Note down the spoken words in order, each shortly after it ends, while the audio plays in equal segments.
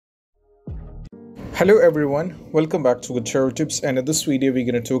Hello everyone, welcome back to Guitar Tips, and in this video we're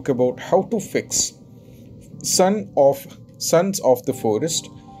going to talk about how to fix Sons of the Forest.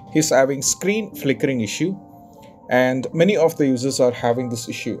 He's having screen flickering issue and many of the users are having this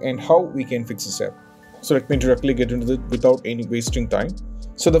issue and how we can fix this up. So let me directly get into it without any wasting time.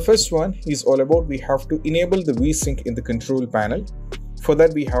 So the first one is all about we have to enable the VSync in the control panel. For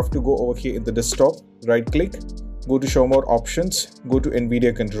that we have to go over here in the desktop, right click, go to show more options, go to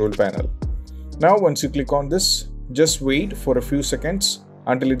NVIDIA control panel. Now once you click on this, just wait for a few seconds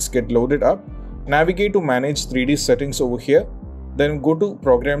until it's get loaded up. Navigate to manage 3D settings over here, then go to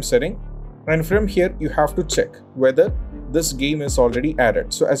program setting, and from here you have to check whether this game is already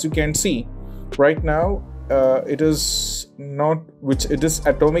added. So as you can see right now it is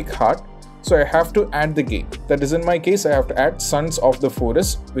Atomic Heart, so I have to add the game. That is in my case I have to add Sons of the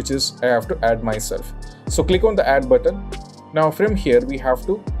Forest, which is I have to add myself. So click on the add button. Now from here we have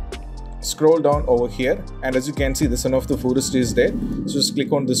to scroll down over here, and as you can see the Son of the Forest is there, so just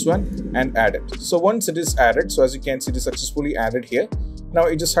click on this one and add it. So once it is added, so as you can see it is successfully added here. Now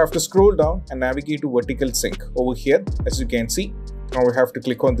you just have to scroll down and navigate to vertical sync over here. As you can see, now we have to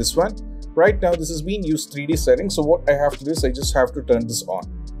click on this one. Right now this is being used 3D settings, so what I have to do is I just have to turn this on.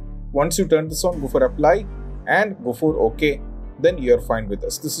 Once you turn this on, go for apply and go for OK, then you are fine with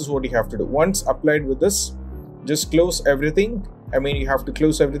this. This is what you have to do. Once applied with this, just close everything. You have to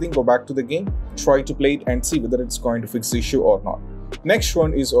close everything, go back to the game, try to play it and see whether it's going to fix the issue or not. Next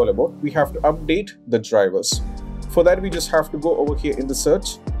one is all about we have to update the drivers. For that we just have to go over here in the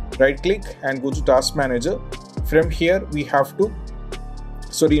search, right click and go to task manager. From here we have to,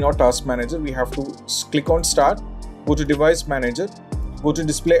 we have to click on start, go to device manager, go to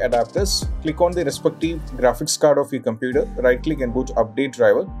display adapters, click on the respective graphics card of your computer, right click and go to update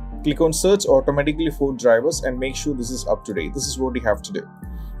driver. Click on search automatically for drivers and make sure this is up to date. This is what you have to do.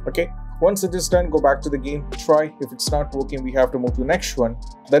 Okay, once it is done, go back to the game, try. If it's not working, we have to move to the next one.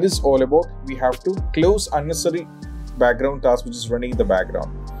 That is all about we have to close unnecessary background tasks which is running in the background.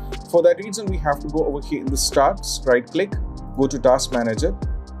 For that reason, we have to go over here in the starts, right click, go to task manager.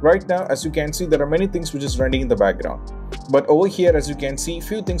 Right now, as you can see, there are many things which is running in the background. But over here, as you can see,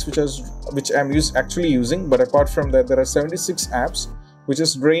 few things which I'm actually using. But apart from that, there are 76 apps which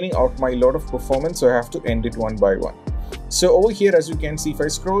is draining out my lot of performance, so I have to end it one by one. So over here, as you can see, if I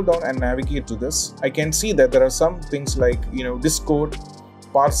scroll down and navigate to this, I can see that there are some things like Discord,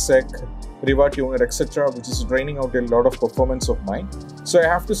 Parsec, Rivatuner, etc., which is draining out a lot of performance of mine. So I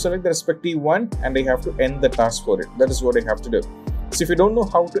have to select the respective one and I have to end the task for it. That is what I have to do. So if you don't know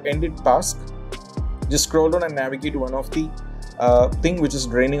how to end it task, just scroll down and navigate to one of the thing which is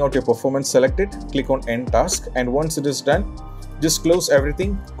draining out your performance, select it, click on end task, and once it is done, just close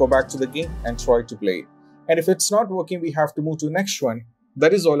everything, go back to the game and try to play it. And if it's not working, we have to move to the next one.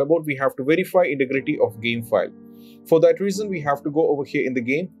 That is all about we have to verify integrity of game file. For that reason, we have to go over here in the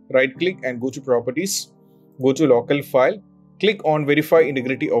game, right click and go to properties, go to local file, click on verify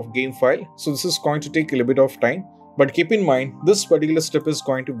integrity of game file. So this is going to take a little bit of time, but keep in mind this particular step is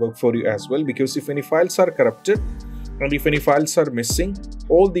going to work for you as well, because if any files are corrupted and if any files are missing,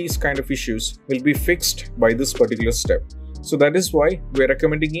 all these kind of issues will be fixed by this particular step. So that is why we're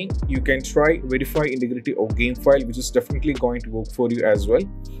recommending you can try verify integrity of game file, which is definitely going to work for you as well.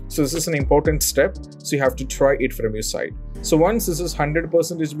 So this is an important step, so you have to try it from your side. So once this is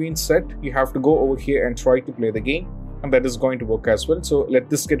 100% being set, you have to go over here and try to play the game, and that is going to work as well. So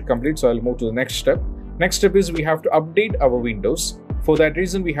let this get complete, so I'll move to the next step. Next step is we have to update our Windows. For that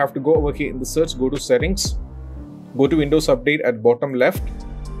reason, we have to go over here in the search, go to settings, go to Windows Update at bottom left.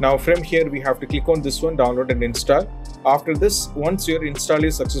 Now from here we have to click on this one, download and install. After this, once your install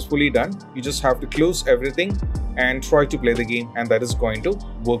is successfully done, you just have to close everything and try to play the game, and that is going to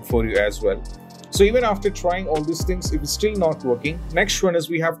work for you as well. So even after trying all these things, if it's still not working, next one is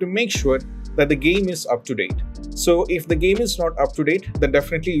we have to make sure that the game is up to date. So if the game is not up to date, then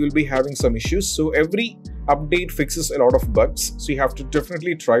definitely you will be having some issues. So every update fixes a lot of bugs, so you have to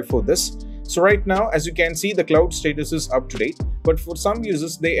definitely try for this. So right now, as you can see, the cloud status is up to date, but for some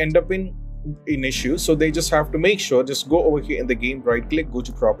users they end up in issues, so they just have to make sure, just go over here in the game, right click, go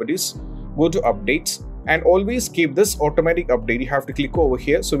to properties, go to updates, and always keep this automatic update. You have to click over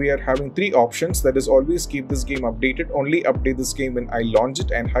here. So we are having three options, that is always keep this game updated, only update this game when I launch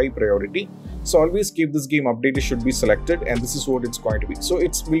it, and high priority. So always keep this game updated should be selected, and this is what it's going to be. So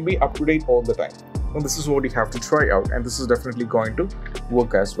it will be up to date all the time, and this is what you have to try out, and this is definitely going to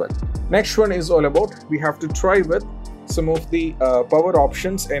work as well. Next one is all about we have to try with some of the power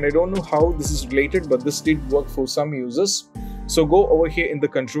options, and I don't know how this is related, but this did work for some users. So go over here in the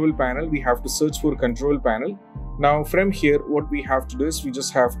control panel, we have to search for control panel. Now from here what we have to do is we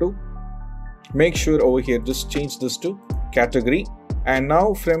just have to Make sure over here just change this to category, and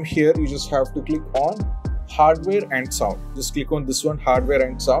now from here you just have to click on hardware and sound. Just click on this one, hardware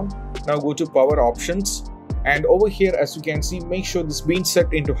and sound. Now go to power options, and over here as you can see, make sure this being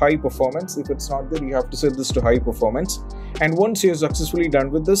set into high performance. If it's not there, you have to set this to high performance. And once you're successfully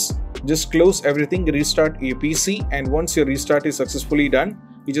done with this, just close everything, restart your PC, and once your restart is successfully done,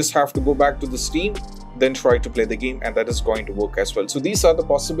 you just have to go back to the Steam, then try to play the game, and that is going to work as well. So these are the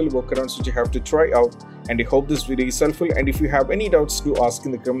possible workarounds which you have to try out, and I hope this video is helpful. And if you have any doubts, do ask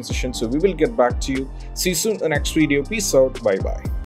in the comment section, so we will get back to you. See you soon in the next video. Peace out. Bye bye.